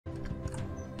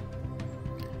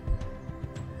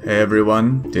Hey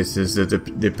everyone, this is the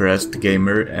Depressed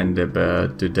Gamer, and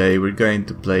today we're going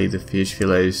to play the Fish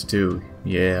Fillets too.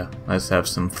 Yeah, let's have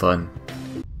some fun.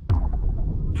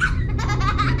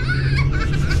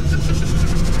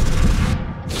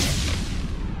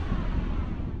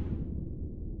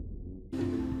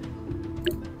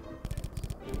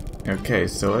 Okay,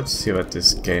 so let's see what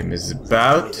this game is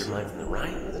about. 23rd line from the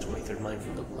right, or the 23rd line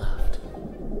from the left?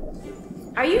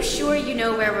 Are you sure you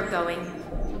know where we're going?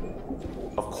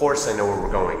 Of course I know where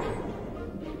we're going.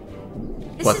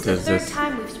 This is the third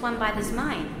time we've swum by this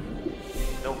mine.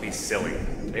 Don't be silly.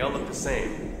 They all look the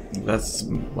same. That's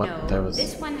what No, that was.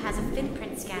 this one has a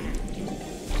finprint scanner.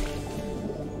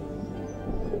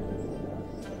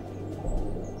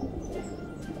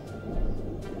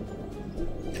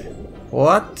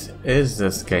 What is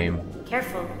this game?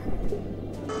 Careful.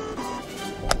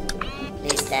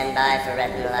 Please stand by for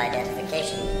retinal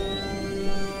identification.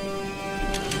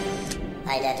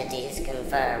 Identities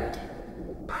confirmed.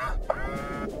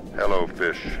 Hello,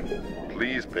 Fish.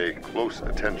 Please pay close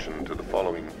attention to the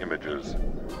following images.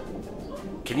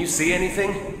 Can you see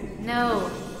anything? No.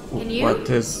 Can you? What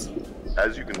is...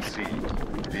 As you can see,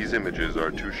 these images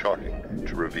are too shocking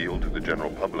to reveal to the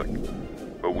general public.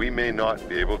 But we may not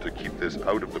be able to keep this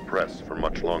out of the press for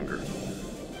much longer.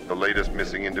 The latest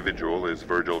missing individual is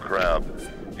Virgil Crab,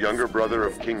 younger brother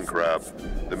of King Crab,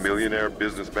 the millionaire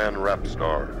businessman rap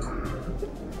star.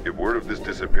 If word of this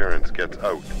disappearance gets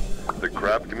out, the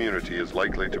crab community is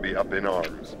likely to be up in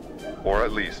arms, or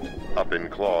at least up in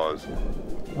claws.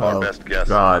 Our best guess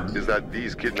is that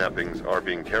these kidnappings are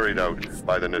being carried out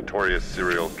by the notorious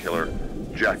serial killer,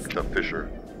 Jack the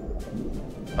Fisher.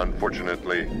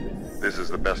 Unfortunately, this is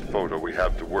the best photo we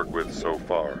have to work with so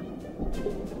far.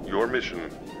 Your mission,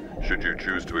 should you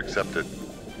choose to accept it,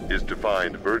 is to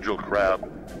find Virgil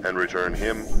Crab and return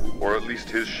him, or at least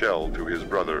his shell, to his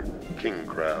brother, King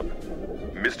Crab.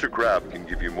 Mr. Crab can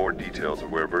give you more details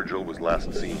of where Virgil was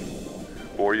last seen.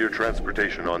 For your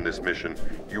transportation on this mission,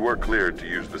 you are cleared to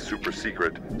use the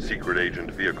super-secret secret agent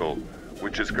vehicle,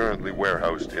 which is currently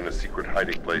warehoused in a secret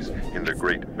hiding place in the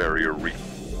Great Barrier Reef.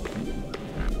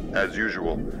 As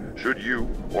usual, should you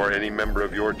or any member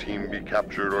of your team be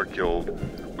captured or killed,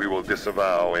 we will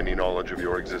disavow any knowledge of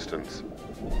your existence.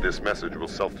 This message will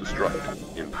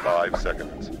self-destruct in 5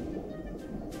 seconds.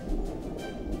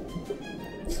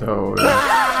 So...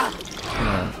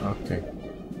 okay.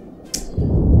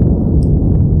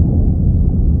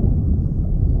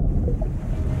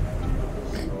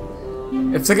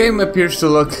 If the game appears to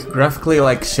look graphically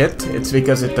like shit, it's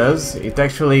because it does. It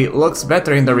actually looks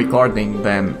better in the recording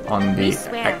than on the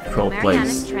actual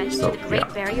plays. So, to the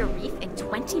Great Barrier Reef in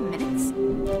 20 minutes?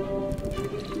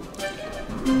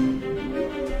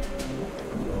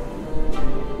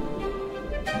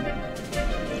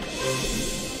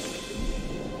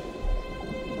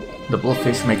 The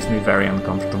bluefish makes me very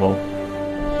uncomfortable.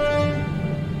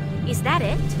 Is that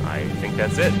it? I think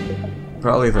that's it.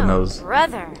 Probably the nose.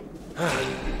 Brother.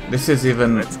 This is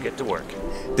even... Let's get to work.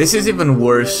 This is even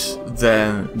worse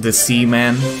than the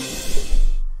Seaman.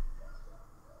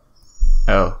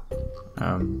 Oh.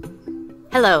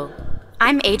 Hello.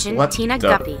 I'm Agent What Tina the-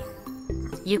 Guppy.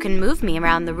 You can move me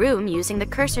around the room using the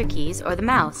cursor keys or the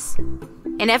mouse.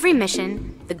 In every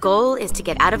mission, the goal is to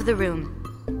get out of the room.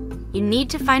 You need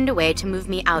to find a way to move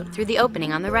me out through the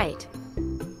opening on the right.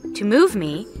 To move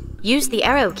me, use the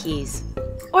arrow keys,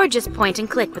 or just point and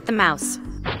click with the mouse.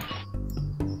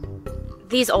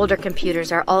 These older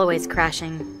computers are always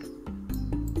crashing.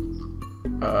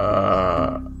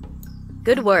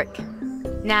 Good work.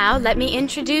 Now let me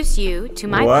introduce you to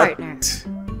my partner.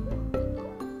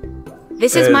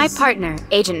 This is my partner,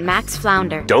 Agent Max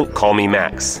Flounder. Don't call me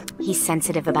Max. He's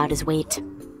sensitive about his weight.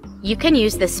 You can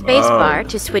use the space bar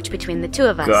to switch between the two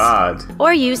of us.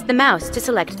 Or use the mouse to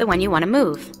select the one you want to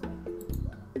move.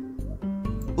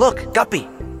 Look, Guppy.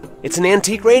 It's an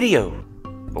antique radio.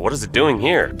 But what is it doing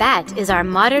here? That is our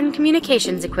modern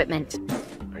communications equipment.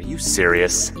 Are you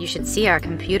serious? You should see our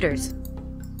computers.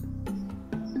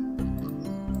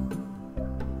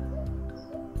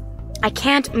 I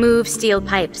can't move steel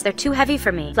pipes. They're too heavy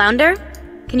for me. Flounder,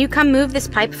 can you come move this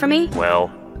pipe for me? Well,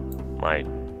 my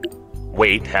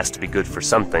weight has to be good for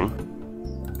something.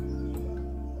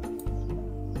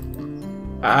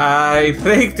 I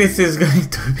think this is going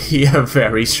to be a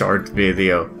very short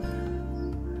video.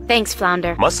 Thanks,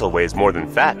 Flounder. Muscle weighs more than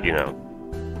fat, you know.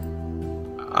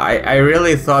 I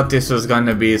really thought this was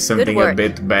gonna be something a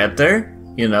bit better,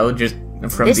 you know, just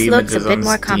from This the looks images a bit on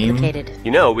more Steam. complicated.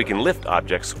 You know, we can lift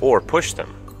objects or push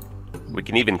them. We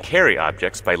can even carry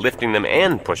objects by lifting them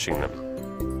and pushing them.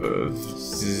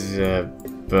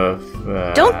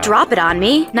 of... Don't drop it on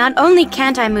me! Not only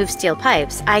can't I move steel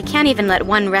pipes, I can't even let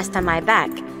one rest on my back,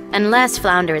 unless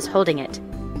Flounder is holding it.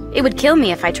 It would kill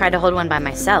me if I tried to hold one by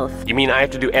myself. You mean I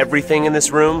have to do everything in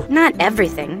this room? Not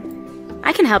everything.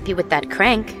 I can help you with that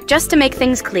crank. Just to make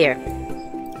things clear,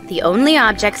 the only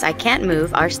objects I can't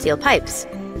move are steel pipes.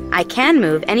 I can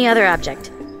move any other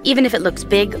object, even if it looks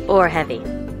big or heavy.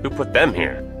 Who put them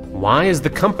here? Why is the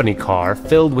company car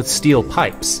filled with steel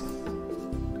pipes?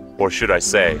 Or should I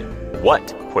say,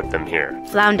 what put them here?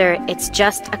 Flounder, it's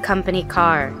just a company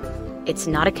car. It's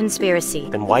not a conspiracy.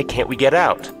 Then why can't we get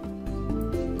out?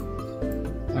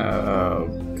 Oh,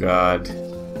 God.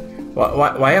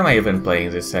 Why am I even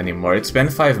playing this anymore? It's been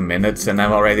 5 minutes and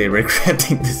I'm already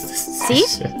regretting this See?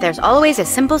 decision. There's always a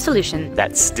simple solution.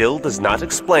 That still does not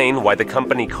explain why the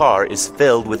company car is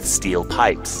filled with steel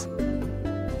pipes.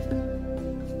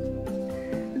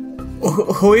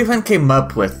 Who even came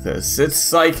up with this?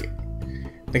 It's like...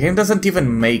 the game doesn't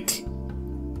even make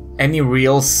any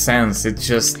real sense. It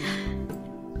just...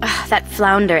 That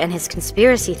Flounder and his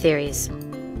conspiracy theories.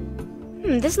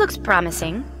 This looks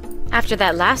promising. After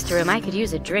that last room, I could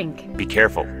use a drink. Be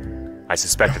careful. I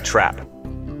suspect a trap.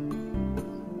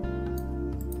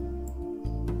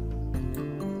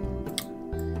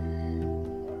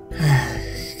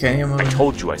 Can you move? I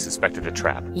told you I suspected a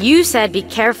trap. You said be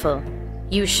careful.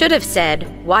 You should have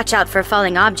said, watch out for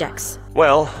falling objects.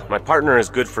 Well, my partner is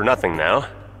good for nothing now.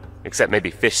 Except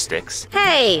maybe fish sticks.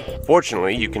 Hey!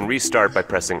 Fortunately, you can restart by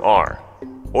pressing R.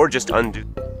 Or just undo...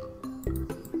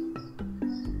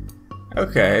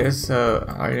 Okay, so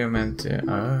are you meant to...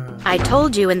 I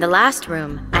told you in the last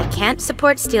room, I can't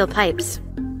support steel pipes.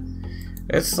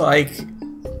 It's like...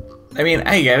 I mean,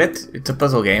 I get it. It's a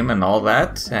puzzle game and all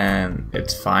that, and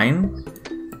it's fine.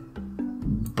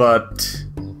 But...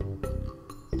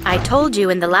 I told you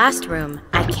in the last room,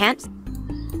 I can't...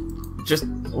 just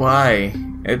why?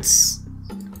 It's...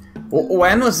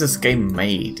 when was this game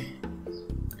made?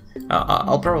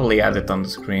 I'll probably add it on the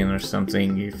screen or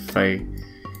something if I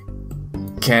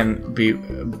can be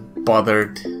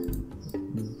bothered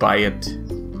by it,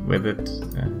 with it.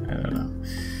 I don't know.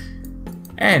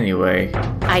 Anyway.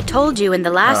 I told you in the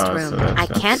last so room, that's I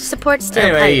can't support steel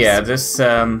anyway, pipes.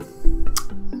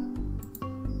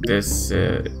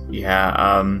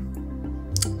 yeah,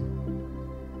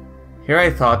 here I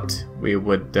thought we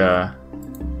would,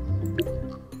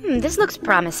 This looks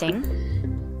promising.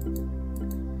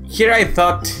 Here I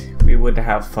thought we would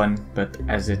have fun, but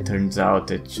as it turns out,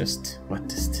 it just...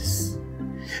 what is this?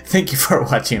 Thank you for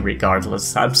watching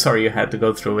regardless. I'm sorry you had to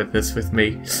go through with this with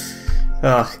me.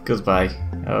 Oh, goodbye.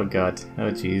 Oh god.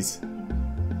 Oh jeez.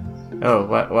 Oh,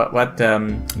 what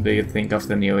do you think of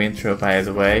the new intro, by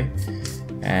the way?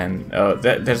 And, oh,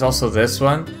 there's also this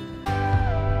one.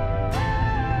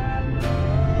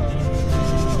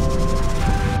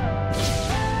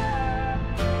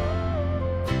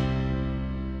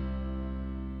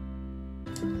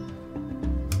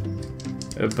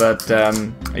 But,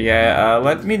 yeah,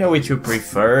 let me know which you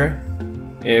prefer,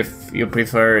 if you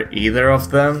prefer either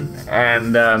of them,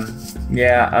 and,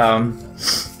 yeah,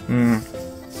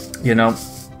 you know,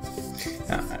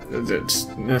 I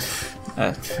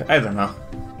don't know,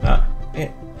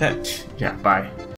 yeah, bye.